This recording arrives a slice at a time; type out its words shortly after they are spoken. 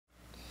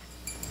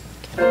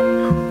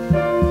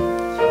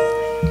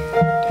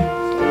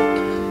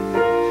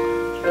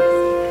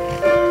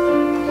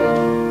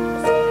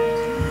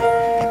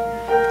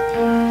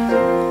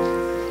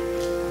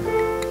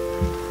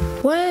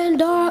When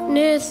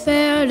darkness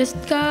filled the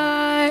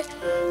sky,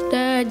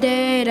 the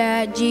day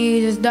that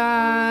Jesus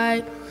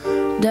died,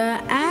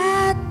 the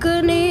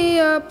agony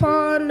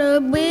upon the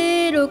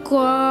bitter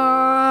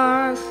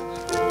cross,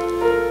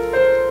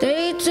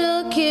 they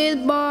took his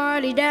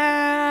body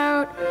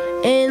down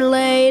and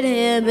laid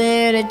him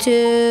in a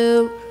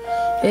tomb.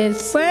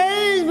 His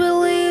friends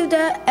believed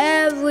that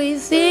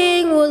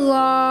everything was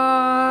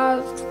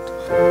lost.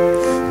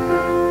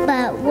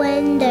 But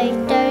when the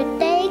third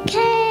day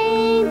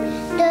came,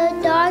 the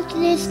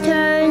darkness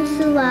turned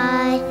to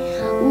light.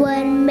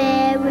 When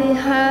Mary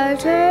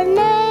heard her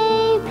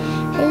name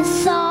and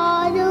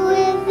saw the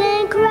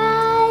living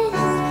Christ,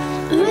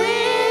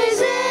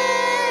 risen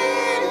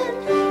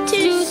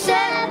to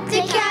set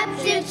the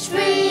captives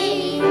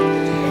free,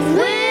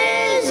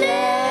 risen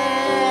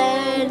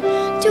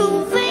to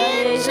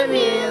ransom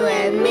you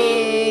and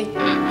me,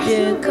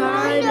 To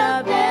kind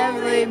up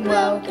every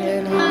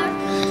broken heart,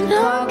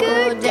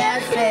 conquer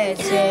death and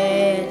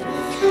sin,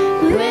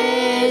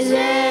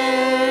 risen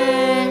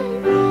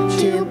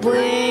to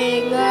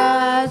bring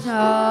us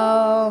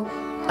home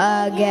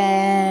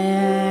again.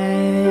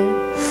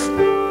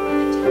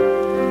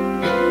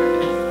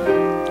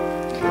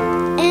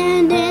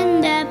 And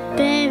in that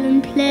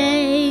barren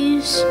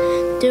place,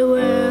 the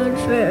world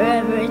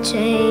forever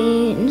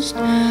changed.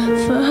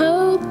 For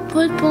hope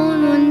was born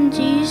when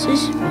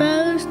Jesus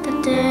rose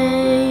that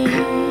day.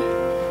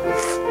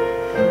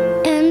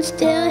 And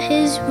still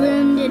his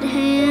wounded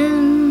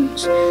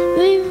hands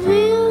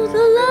reveal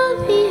the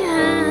love he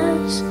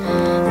has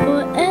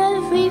for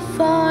every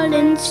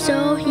fallen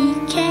soul he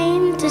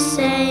came to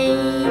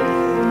save.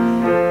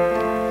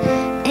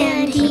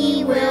 And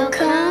he will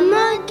come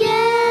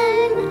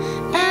again,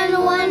 and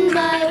one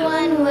by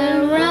one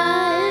will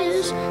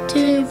rise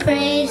to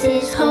praise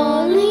his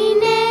holy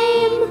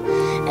name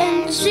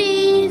and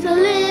see the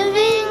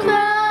living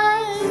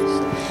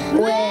Christ.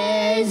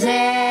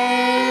 Risen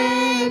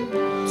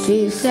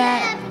to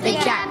set the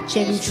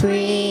captives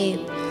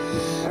free,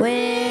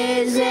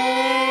 risen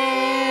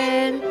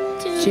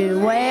to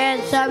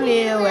ransom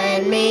you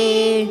and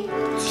me,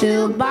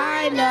 to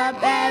bind up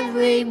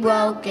every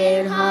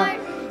broken heart,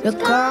 to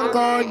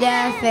conquer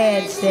death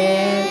and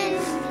sin,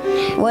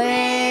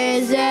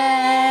 risen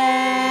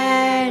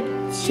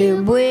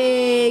to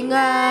bring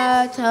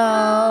us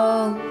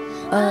home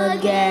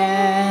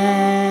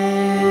again.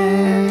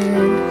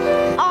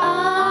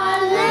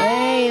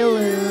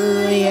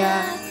 Alleluia,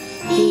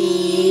 he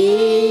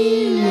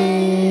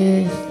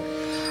lives.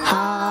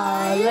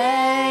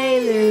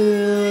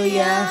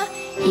 Hallelujah,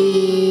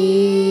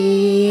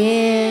 he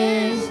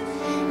is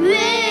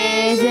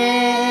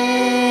risen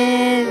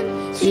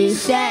to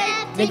set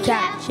the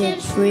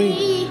captives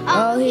free.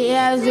 Oh, he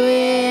has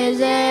risen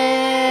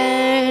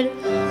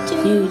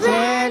to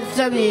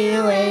ransom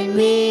you and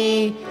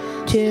me,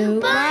 to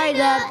bind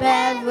up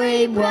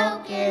every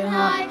broken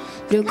heart,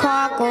 to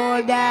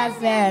conquer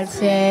death and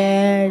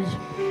sin,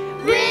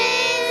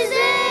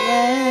 Risen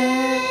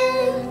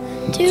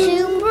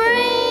to